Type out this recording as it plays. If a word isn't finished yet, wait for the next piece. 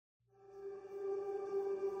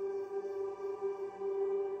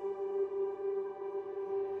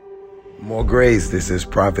More grace. This is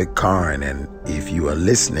Prophet Karn, and if you are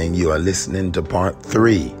listening to part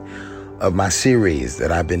 3 of my series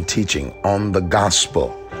that I've been teaching on the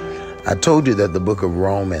gospel. I told you that the book of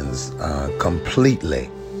Romans completely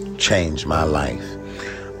changed my life.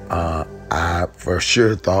 I for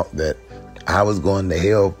sure thought that I was going to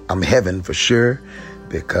heaven for sure,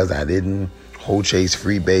 because I didn't whole chase,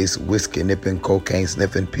 freebase, whiskey nipping, cocaine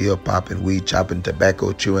sniffing, pill popping, weed chopping,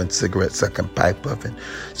 tobacco chewing, cigarette sucking, pipe puffing,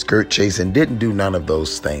 skirt chasing. Didn't do none of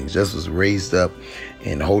those things. Just was raised up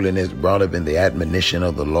in holiness, brought up in the admonition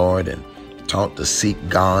of the Lord, and taught to seek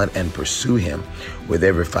God and pursue Him with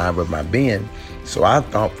every fiber of my being. So I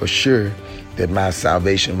thought for sure that my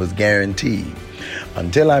salvation was guaranteed,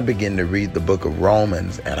 until I began to read the book of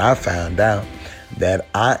Romans, and I found out that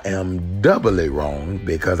I am doubly wrong,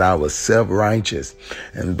 because I was self-righteous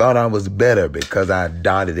and thought I was better because I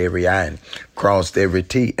dotted every I and crossed every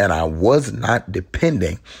T, and I was not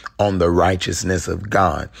depending on the righteousness of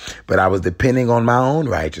God, but I was depending on my own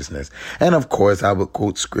righteousness. And of course, I would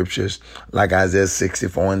quote scriptures like Isaiah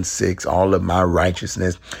 64:6, all of my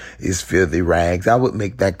righteousness is filthy rags. I would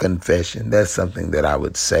make that confession. That's something that I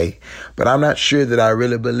would say, but I'm not sure that I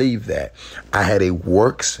really believe that. I had a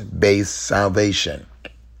works-based salvation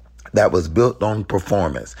that was built on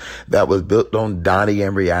performance, that was built on dotting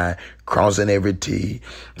every I, crossing every T.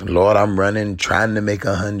 Lord, I'm running, trying to make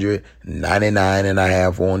 100, 99 and a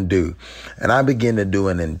half won't do. And I began to do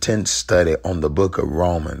an intense study on the book of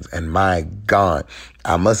Romans. And my God,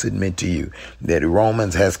 I must admit to you that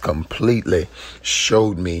Romans has completely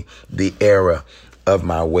showed me the error of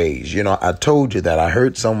my ways. You know, I told you that I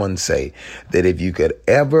heard someone say that if you could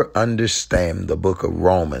ever understand the book of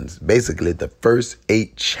Romans, basically the first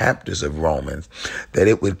 8 chapters of Romans, that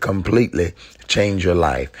it would completely change your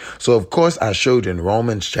life. So of course I showed you in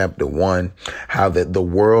Romans chapter 1 how that the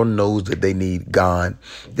world knows that they need God.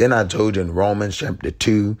 Then I told you in Romans chapter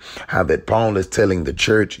 2 how that Paul is telling the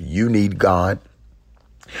church, you need God.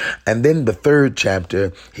 And then the 3rd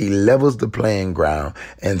chapter, he levels the playing ground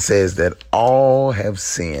and says that all have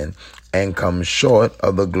sinned and come short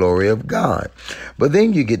of the glory of God. But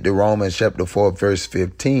then you get to Romans chapter 4, verse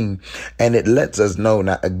 15, and it lets us know.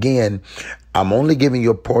 Now, again, I'm only giving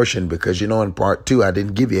you a portion because, in part 2, I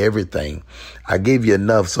didn't give you everything. I gave you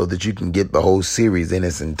enough so that you can get the whole series in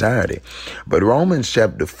its entirety. But Romans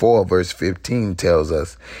chapter 4, verse 15 tells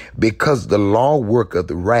us, because the law worketh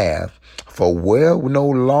wrath, for where no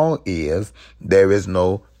law is, there is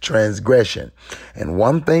no transgression. And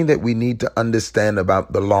one thing that we need to understand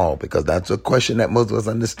about the law, because that's a question that most of us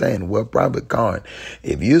understand. Well, Prophet Karn,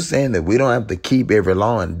 if you're saying that we don't have to keep every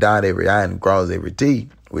law and dot every I and cross every T,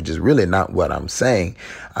 which is really not what I'm saying.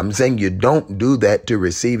 I'm saying you don't do that to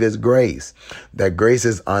receive His grace. That grace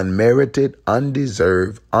is unmerited,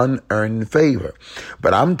 undeserved, unearned favor.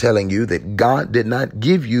 But I'm telling you that God did not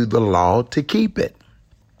give you the law to keep it.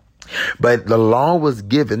 But the law was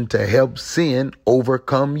given to help sin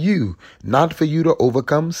overcome you, not for you to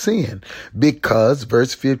overcome sin. Because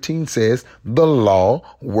verse 15 says, the law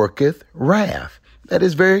worketh wrath. That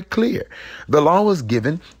is very clear. The law was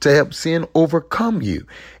given to help sin overcome you.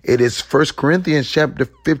 It is 1 Corinthians chapter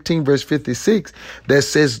 15, verse 56 that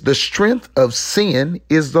says the strength of sin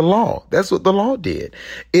is the law. That's what the law did.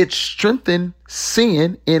 It strengthened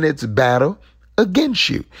sin in its battle against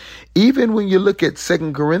you. Even when you look at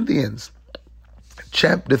 2 Corinthians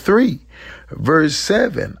chapter 3, verse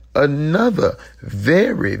 7, another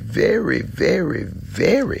very, very, very,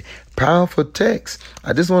 very powerful text.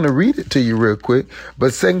 I just want to read it to you real quick.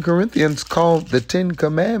 But 2 Corinthians called the 10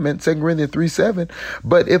 Commandments, 2 Corinthians 3:7,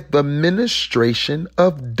 but if the ministration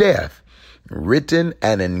of death, written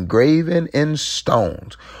and engraven in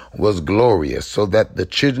stones, was glorious, so that the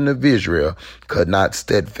children of Israel could not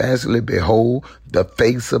steadfastly behold the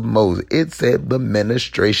face of Moses. It said the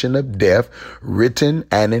ministration of death, written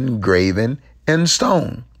and engraven in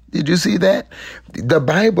stone. Did you see that? The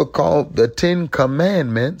Bible called the 10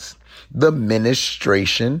 Commandments the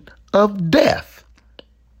ministration of death.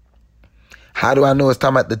 How do I know it's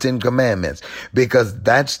talking about the 10 Commandments? Because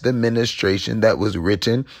that's the ministration that was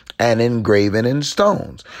written and engraven in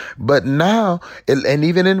stones. But now, and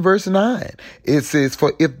even in verse 9, it says,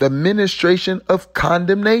 for if the ministration of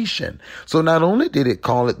condemnation. So not only did it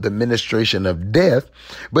call it the ministration of death,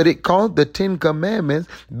 but it called the 10 Commandments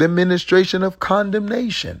the ministration of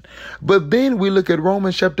condemnation. But then we look at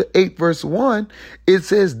Romans chapter 8, verse 1. It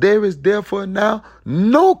says, there is therefore now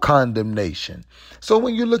no condemnation. So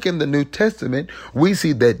when you look in the New Testament, we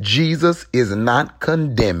see that Jesus is not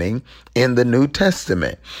condemning in the New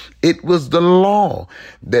Testament. It was the law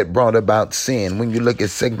that brought about sin. When you look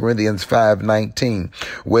at 2 Corinthians 5:19,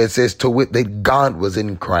 where it says, to wit, that God was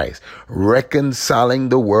in Christ, reconciling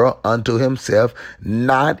the world unto himself,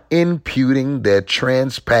 not imputing their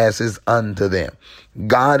trespasses unto them.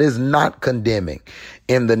 God is not condemning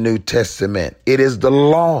in the New Testament. It is the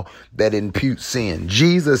law that imputes sin.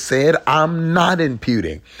 Jesus said, I'm not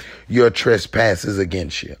imputing your trespasses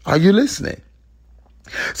against you. Are you listening?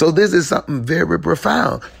 So this is something very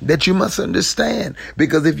profound that you must understand,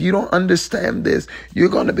 because if you don't understand this, you're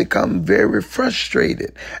going to become very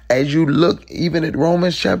frustrated as you look even at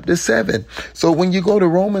Romans chapter 7. So when you go to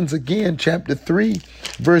Romans again, chapter 3,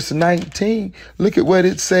 verse 19, look at what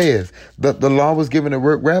it says. The law was given to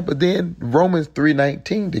work right, but then Romans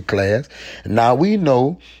 3:19 declares, now we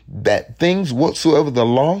know that things whatsoever the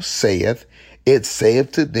law saith, it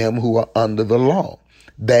saith to them who are under the law,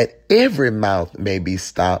 that every mouth may be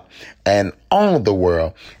stopped and all the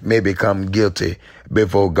world may become guilty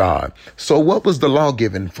before God. So what was the law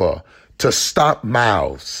given for? To stop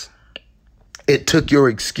mouths. It took your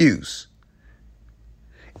excuse.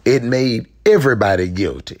 It made everybody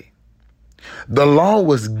guilty. The law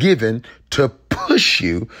was given to push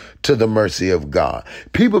you to the mercy of God.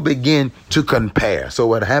 People begin to compare. So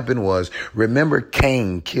what happened was, remember,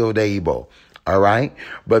 Cain killed Abel. All right.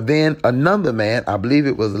 But then another man, I believe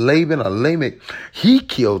it was Laban or Lamech, he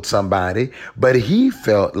killed somebody, but he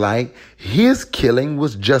felt like his killing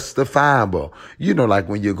was justifiable. You know, like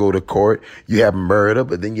when you go to court, you have murder,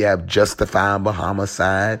 but then you have justifiable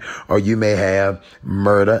homicide, or you may have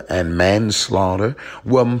murder and manslaughter.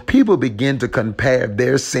 Well, people begin to compare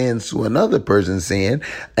their sins to another person's sin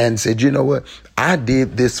and said, you know what? I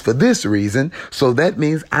did this for this reason, so that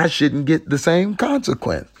means I shouldn't get the same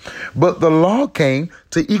consequence. But the law came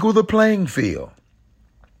to equal the playing field.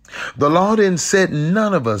 The law didn't set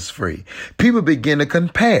none of us free. People begin to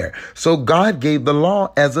compare. So God gave the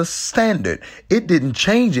law as a standard. It didn't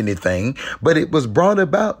change anything, but it was brought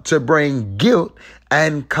about to bring guilt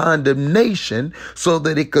and condemnation so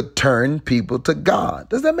that it could turn people to God.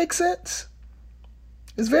 Does that make sense?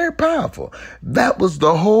 It's very powerful. That was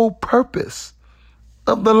the whole purpose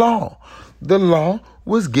of the law. The law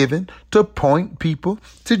was given to point people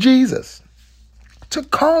to Jesus, to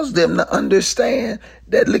cause them to understand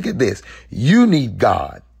that, look at this, you need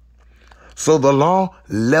God. So the law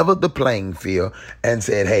leveled the playing field and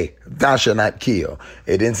said, hey, thou shalt not kill.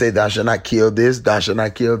 It didn't say thou shalt not kill this, thou shalt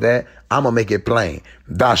not kill that. I'm going to make it plain.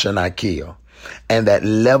 Thou shalt not kill. And that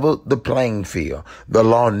leveled the playing field. The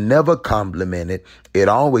law never complimented. It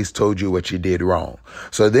always told you what you did wrong.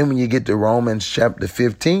 So then when you get to Romans chapter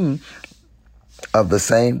 15 of the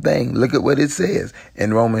same thing, look at what it says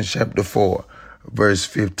in Romans chapter 4. Verse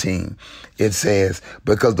 15, it says,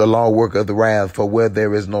 because the law worketh wrath, for where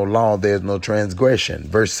there is no law, there is no transgression.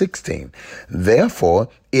 Verse 16, therefore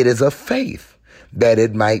it is of faith, that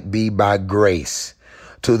it might be by grace,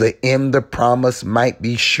 to the end the promise might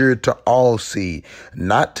be sure to all seed,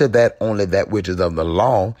 not to that only that which is of the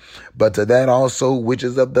law, but to that also which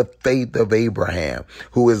is of the faith of Abraham,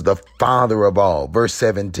 who is the father of all. Verse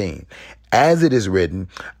 17, as it is written,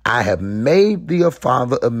 I have made thee a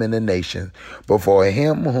father of many nations, before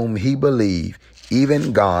him whom he believed,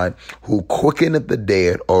 even God, who quickeneth the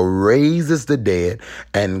dead, or raises the dead,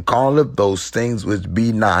 and calleth those things which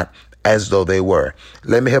be not as though they were.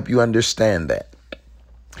 Let me help you understand that.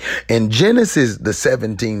 In Genesis, the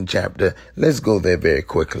 17th chapter, let's go there very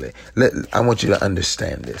quickly. I want you to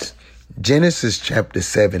understand this. Genesis chapter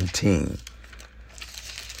 17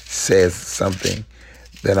 says something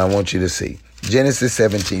that I want you to see. Genesis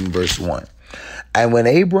 17, verse 1. And when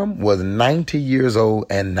Abram was 90 years old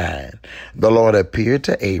and 9, the Lord appeared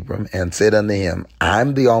to Abram and said unto him,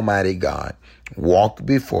 I'm the Almighty God. Walk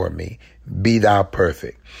before me, be thou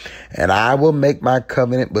perfect. And I will make my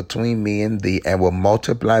covenant between me and thee, and will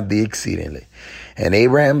multiply thee exceedingly. And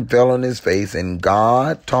Abraham fell on his face, and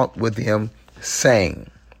God talked with him, saying,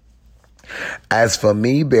 as for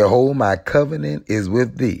me, behold, my covenant is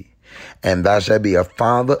with thee, and thou shalt be a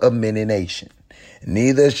father of many nations.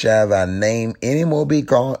 Neither shall thy name any more be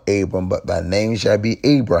called Abram, but thy name shall be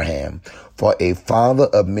Abraham, for a father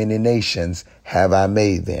of many nations have I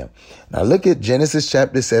made them. Now look at Genesis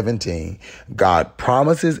chapter 17. God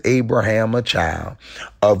promises Abraham a child.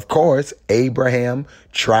 Of course, Abraham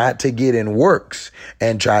tried to get in works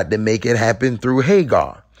and tried to make it happen through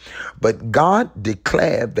Hagar. But God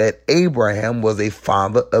declared that Abraham was a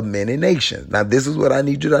father of many nations. Now, this is what I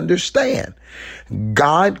need you to understand.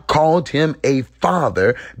 God called him a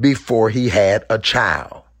father before he had a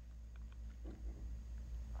child.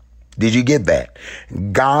 Did you get that?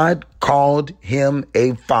 God called him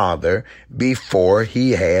a father before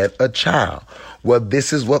he had a child. Well,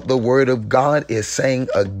 this is what the word of God is saying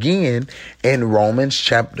again in Romans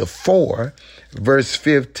chapter 4, verse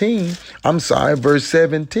 17,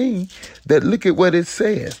 that look at what it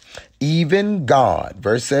says. Even God,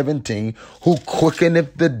 verse 17, who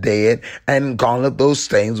quickeneth the dead and calleth those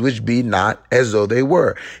things which be not as though they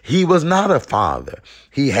were. He was not a father.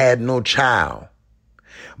 He had no child.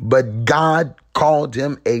 But God called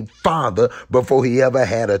him a father before he ever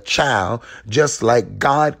had a child, just like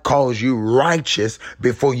God calls you righteous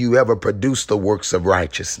before you ever produce the works of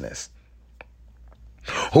righteousness.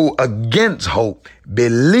 Who against hope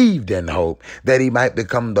believed in hope that he might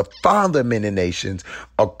become the father of many nations,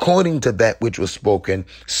 according to that which was spoken,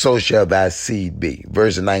 so shall thy seed be.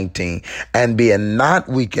 Verse 19, and being not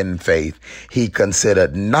weak in faith, he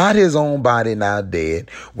considered not his own body now dead,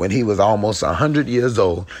 when he was almost 100 years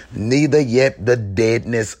old, neither yet the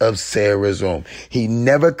deadness of Sarah's womb. He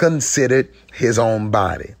never considered his own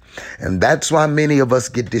body. And that's why many of us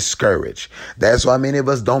get discouraged. That's why many of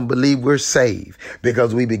us don't believe we're saved,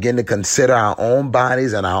 because we begin to consider our own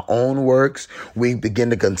bodies and our own works. We begin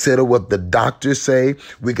to consider what the doctors say.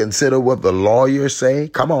 We consider what the lawyers say.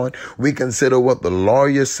 Come on. We consider what the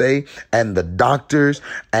lawyers say and the doctors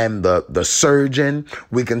and the surgeon.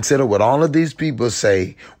 We consider what all of these people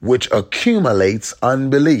say, which accumulates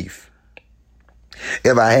unbelief.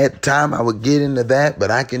 If I had time, I would get into that,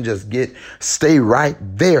 but I can just stay right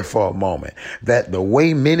there for a moment. That the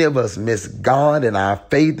way many of us miss God and our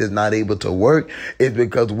faith is not able to work is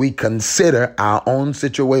because we consider our own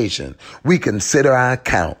situation. We consider our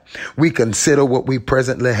account. We consider what we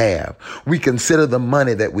presently have. We consider the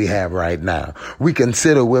money that we have right now. We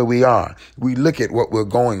consider where we are. We look at what we're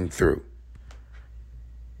going through.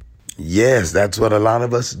 Yes, that's what a lot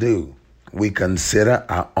of us do. We consider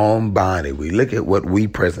our own body. We look at what we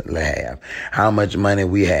presently have, how much money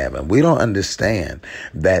we have, and we don't understand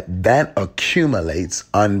that accumulates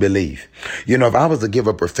unbelief. You know, if I was to give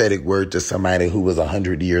a prophetic word to somebody who was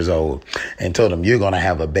 100 years old and told them you're going to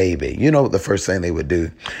have a baby, you know what the first thing they would do?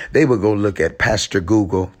 They would go look at Pastor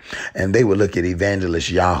Google and they would look at Evangelist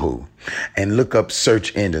Yahoo and look up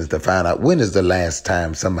search engines to find out when is the last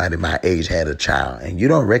time somebody my age had a child. And you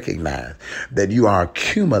don't recognize that you are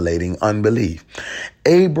accumulating unbelief.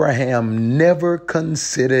 Abraham never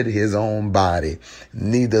considered his own body,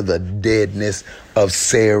 neither the deadness of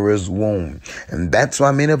Sarah's womb. And that's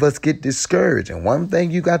why many of us get discouraged. And one thing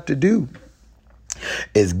you got to do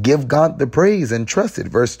is give God the praise and trust it.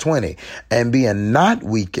 Verse 20, and being not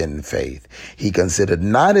weak in faith, he considered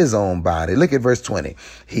not his own body. Look at verse 20.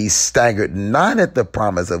 He staggered not at the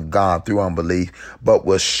promise of God through unbelief, but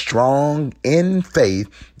was strong in faith,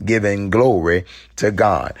 giving glory to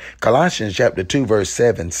God. Colossians chapter 2, verse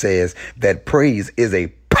 7 says that praise is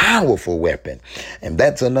a powerful weapon. And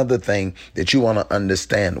that's another thing that you want to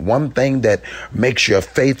understand. One thing that makes your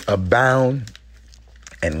faith abound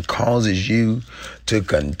and causes you to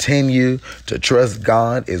continue to trust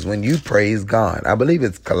God is when you praise God. I believe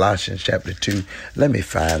it's Colossians chapter 2. Let me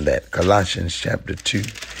find that. Colossians chapter 2,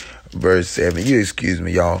 verse 7. You excuse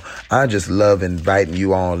me, y'all. I just love inviting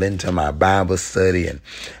you all into my Bible study and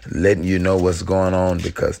letting you know what's going on,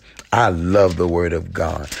 because I love the word of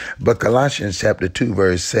God. But Colossians chapter 2,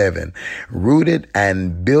 verse 7, rooted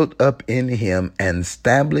and built up in him and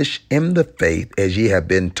established in the faith as ye have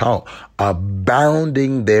been taught,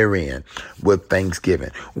 abounding therein with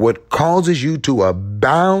thanksgiving. What causes you to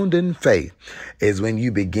abound in faith is when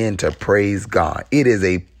you begin to praise God. It is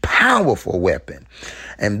a powerful weapon.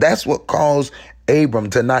 And that's what caused Abram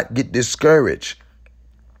to not get discouraged.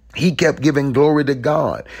 He kept giving glory to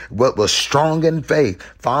God, but was strong in faith.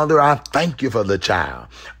 Father, I thank you for the child.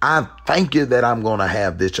 I thank you that I'm going to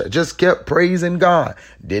have this child. Just kept praising God.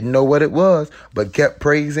 Didn't know what it was, but kept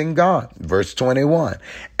praising God. Verse 21,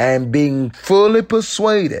 and being fully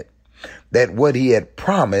persuaded that what he had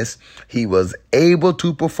promised, he was able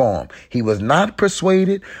to perform. He was not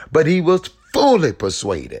persuaded, but he was fully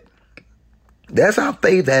persuaded. That's how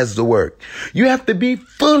faith has to work. You have to be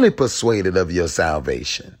fully persuaded of your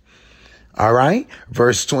salvation. All right.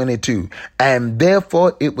 Verse 22. And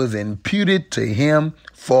therefore it was imputed to him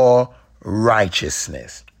for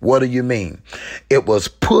righteousness. What do you mean? It was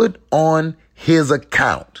put on his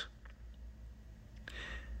account.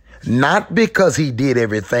 Not because he did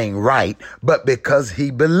everything right, but because he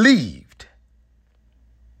believed.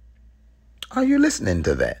 Are you listening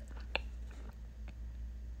to that?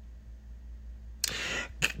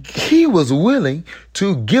 He was willing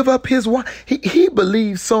to give up his wife. He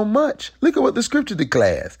believed so much. Look at what the scripture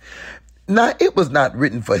declares. Now, it was not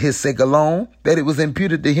written for his sake alone that it was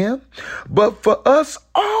imputed to him, but for us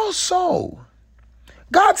also.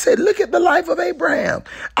 God said, look at the life of Abraham.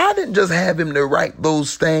 I didn't just have him to write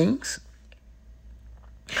those things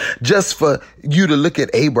just for you to look at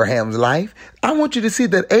Abraham's life. I want you to see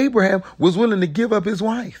that Abraham was willing to give up his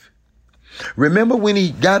wife. Remember when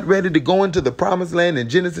he got ready to go into the promised land in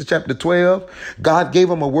Genesis chapter 12, God gave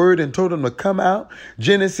him a word and told him to come out.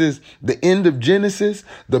 The end of Genesis,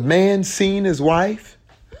 the man seen his wife.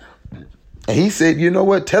 And he said, you know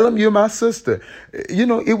what? Tell him you're my sister. You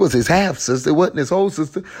know, it was his half sister. It wasn't his whole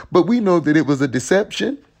sister, but we know that it was a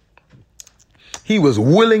deception. He was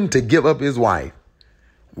willing to give up his wife.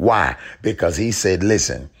 Why? Because he said,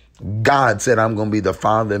 listen, God said, I'm going to be the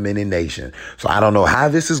father of many nations. So I don't know how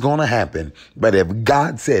this is going to happen, but if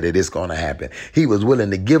God said it, it's going to happen. He was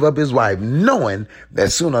willing to give up his wife, knowing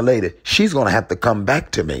that sooner or later, she's going to have to come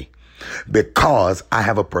back to me because I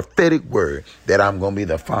have a prophetic word that I'm going to be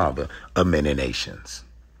the father of many nations.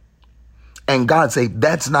 And God said,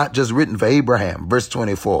 that's not just written for Abraham, verse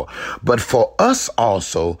 24, but for us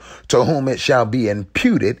also, to whom it shall be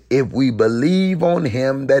imputed if we believe on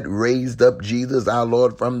him that raised up Jesus our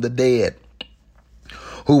Lord from the dead,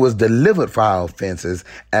 who was delivered for our offenses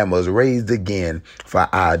and was raised again for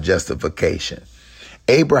our justification.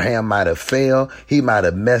 Abraham might have failed, he might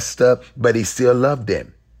have messed up, but he still loved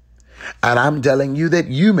him. And I'm telling you that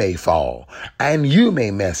you may fall and you may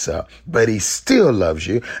mess up, but he still loves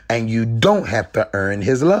you and you don't have to earn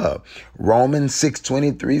his love. Romans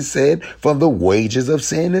 6:23 said, for the wages of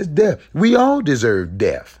sin is death. We all deserve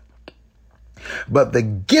death. But the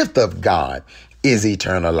gift of God is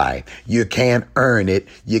eternal life. You can't earn it.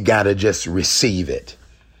 You got to just receive it.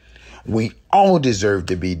 We all deserve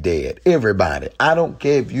to be dead. Everybody. I don't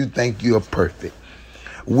care if you think you're perfect.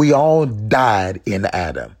 We all died in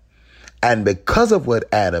Adam. And because of what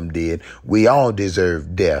Adam did, we all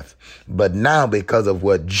deserve death. But now because of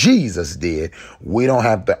what Jesus did, we don't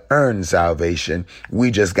have to earn salvation.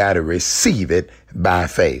 We just got to receive it by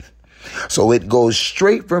faith. So it goes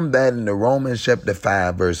straight from that into Romans chapter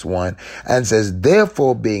 5, verse 1, and says,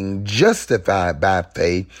 therefore, being justified by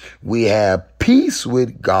faith, we have peace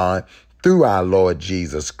with God through our Lord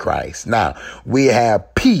Jesus Christ. Now, we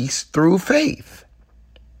have peace through faith.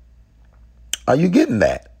 Are you getting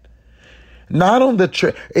that? Not on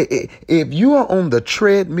the if you are on the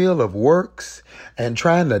treadmill of works and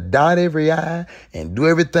trying to dot every I and do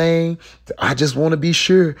everything, I just want to be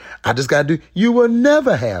sure. I just got to do. You will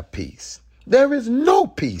never have peace. There is no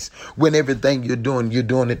peace when everything you're doing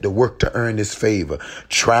it to work to earn his favor,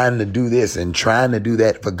 trying to do this and trying to do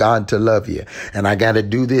that for God to love you. And I got to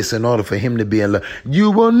do this in order for him to be in love.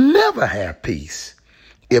 You will never have peace.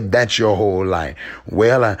 If that's your whole life.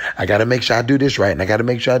 Well, I got to make sure I do this right. And I got to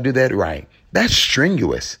make sure I do that right. That's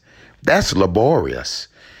strenuous. That's laborious.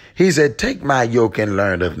 He said, take my yoke and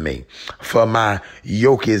learn of me, for my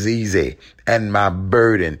yoke is easy and my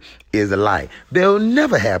burden is light. They'll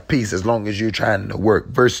never have peace as long as you're trying to work.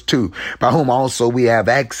 Verse 2, by whom also we have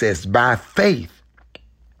access by faith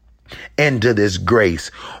into this grace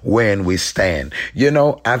when we stand. You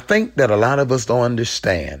know, I think that a lot of us don't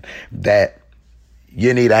understand that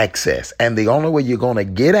you need access. And the only way you're going to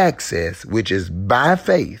get access, which is by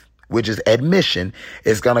faith, which is admission,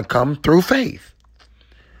 is going to come through faith.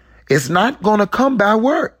 It's not going to come by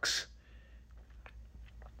works.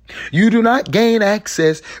 You do not gain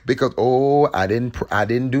access because, I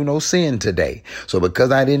didn't do no sin today. So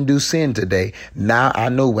because I didn't do sin today, now I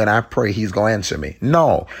know when I pray, he's going to answer me.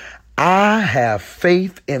 No. I have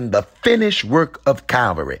faith in the finished work of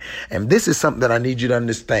Calvary. And this is something that I need you to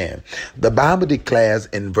understand. The Bible declares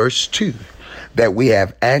in verse 2 that we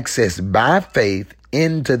have access by faith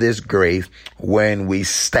into this grace when we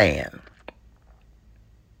stand.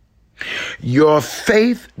 Your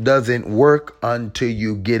faith doesn't work until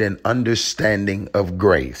you get an understanding of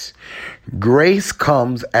grace. Grace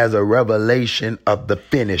comes as a revelation of the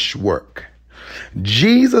finished work.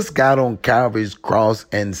 Jesus got on Calvary's cross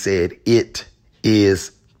and said, it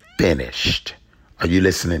is finished. Are you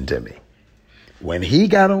listening to me? When he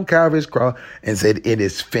got on Calvary's cross and said, it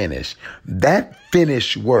is finished, that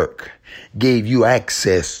finished work gave you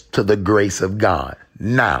access to the grace of God.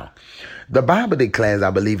 Now, the Bible declares, I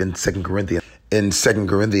believe in 2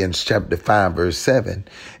 Corinthians chapter 5, verse 7,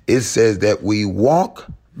 it says that we walk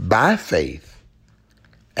by faith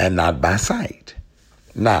and not by sight.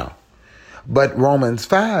 Now, but Romans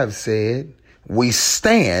 5 said we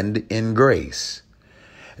stand in grace.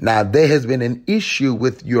 Now, there has been an issue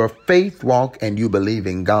with your faith walk and you believe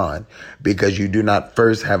in God because you do not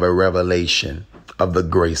first have a revelation of the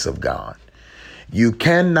grace of God. You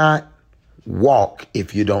cannot walk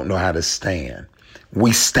if you don't know how to stand.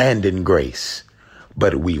 We stand in grace,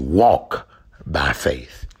 but we walk by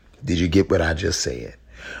faith. Did you get what I just said?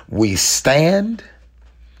 We stand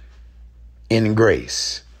in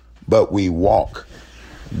grace, but we walk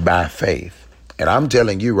by faith. And I'm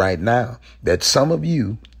telling you right now that some of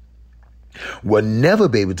you will never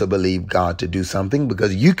be able to believe God to do something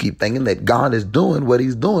because you keep thinking that God is doing what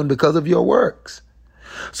he's doing because of your works.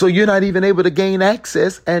 So you're not even able to gain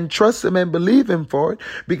access and trust him and believe him for it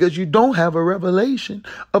because you don't have a revelation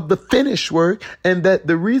of the finished work, and that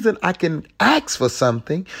the reason I can ask for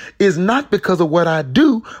something is not because of what I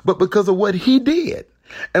do, but because of what he did.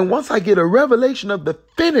 And once I get a revelation of the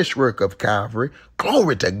finished work of Calvary,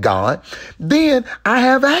 glory to God, then I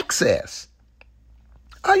have access.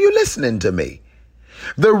 Are you listening to me?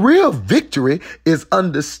 The real victory is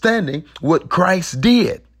understanding what Christ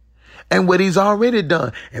did and what he's already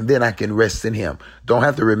done. And then I can rest in him. Don't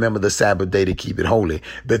have to remember the Sabbath day to keep it holy,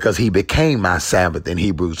 because he became my Sabbath in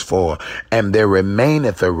Hebrews 4. And there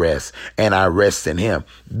remaineth a rest, and I rest in him.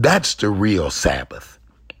 That's the real Sabbath.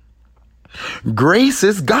 Grace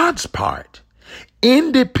is God's part,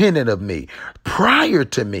 independent of me, prior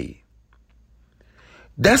to me.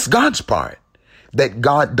 That's God's part, that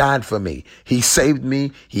God died for me. He saved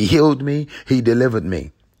me. He healed me. He delivered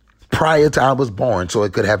me prior to I was born, so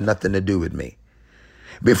it could have nothing to do with me.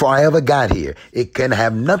 Before I ever got here, it can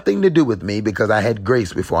have nothing to do with me because I had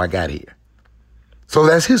grace before I got here. So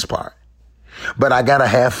that's his part. But I got to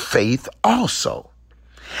have faith also.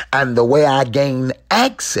 And the way I gain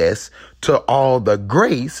access to all the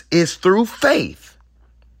grace is through faith.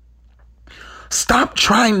 Stop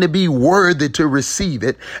trying to be worthy to receive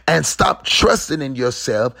it and stop trusting in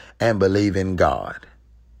yourself and believe in God.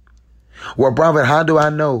 Well, prophet, how do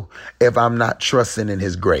I know if I'm not trusting in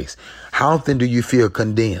his grace? How often do you feel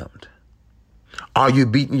condemned? Are you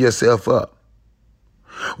beating yourself up?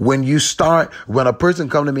 When a person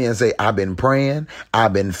come to me and say, I've been praying,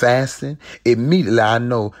 I've been fasting, immediately I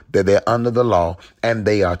know that they're under the law and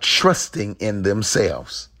they are trusting in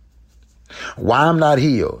themselves. Why I'm not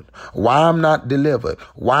healed? Why I'm not delivered?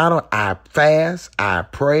 Why don't I fast? I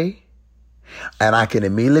pray. And I can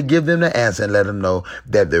immediately give them the answer and let them know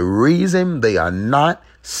that the reason they are not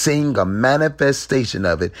seeing a manifestation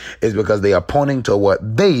of it is because they are pointing to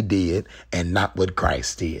what they did and not what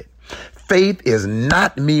Christ did. Faith is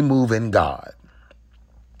not me moving God,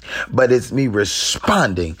 but it's me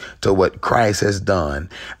responding to what Christ has done.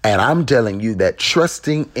 And I'm telling you that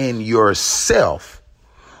trusting in yourself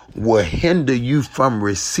will hinder you from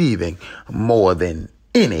receiving more than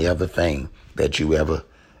any other thing that you ever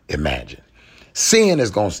imagined. Sin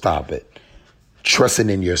is going to stop it. Trusting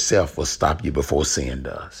in yourself will stop you before sin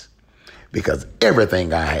does. Because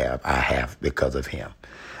everything I have because of him.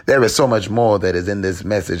 There is so much more that is in this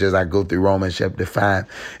message as I go through Romans chapter 5.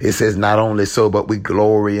 It says, not only so, but we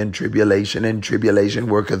glory in tribulation, and tribulation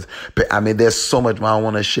worketh. There's so much more I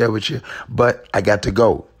want to share with you, but I got to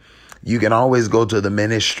go. You can always go to the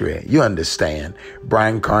ministry. You understand.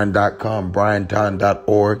 BrianCarn.com,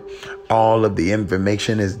 BrianCarn.org. All of the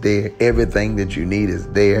information is there. Everything that you need is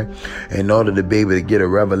there in order to be able to get a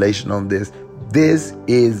revelation on this. This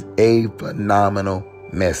is a phenomenal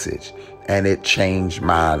message, and it changed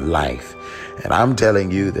my life. And I'm telling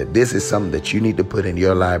you that this is something that you need to put in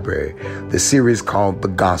your library. The series called The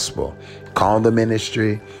Gospel. Call the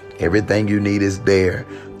ministry. Everything you need is there.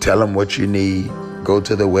 Tell them what you need. Go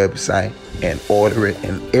to the website and order it,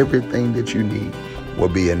 and everything that you need will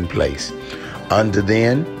be in place. Until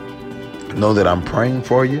then, know that I'm praying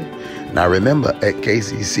for you. Now remember, at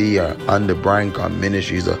KCC or under Brian Carn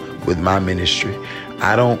Ministries or with my ministry,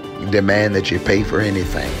 I don't demand that you pay for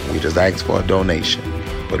anything. We just ask for a donation,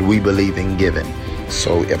 but we believe in giving.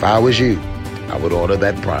 So if I was you, I would order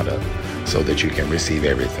that product so that you can receive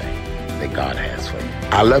everything that God has for you.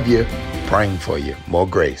 I love you, praying for you, more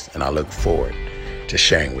grace, and I look forward to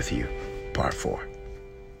sharing with you part 4.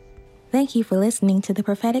 Thank you for listening to the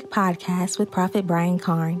Prophetic Podcast with Prophet Brian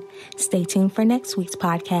Carn. Stay tuned for next week's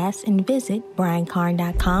podcast and visit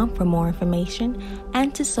BrianCarn.com for more information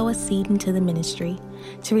and to sow a seed into the ministry.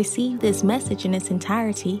 To receive this message in its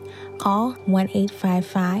entirety, call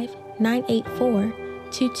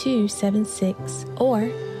 1-855-984-2276 or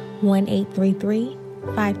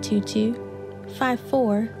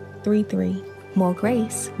 1-833-522-5433. More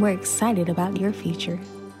grace, we're excited about your future.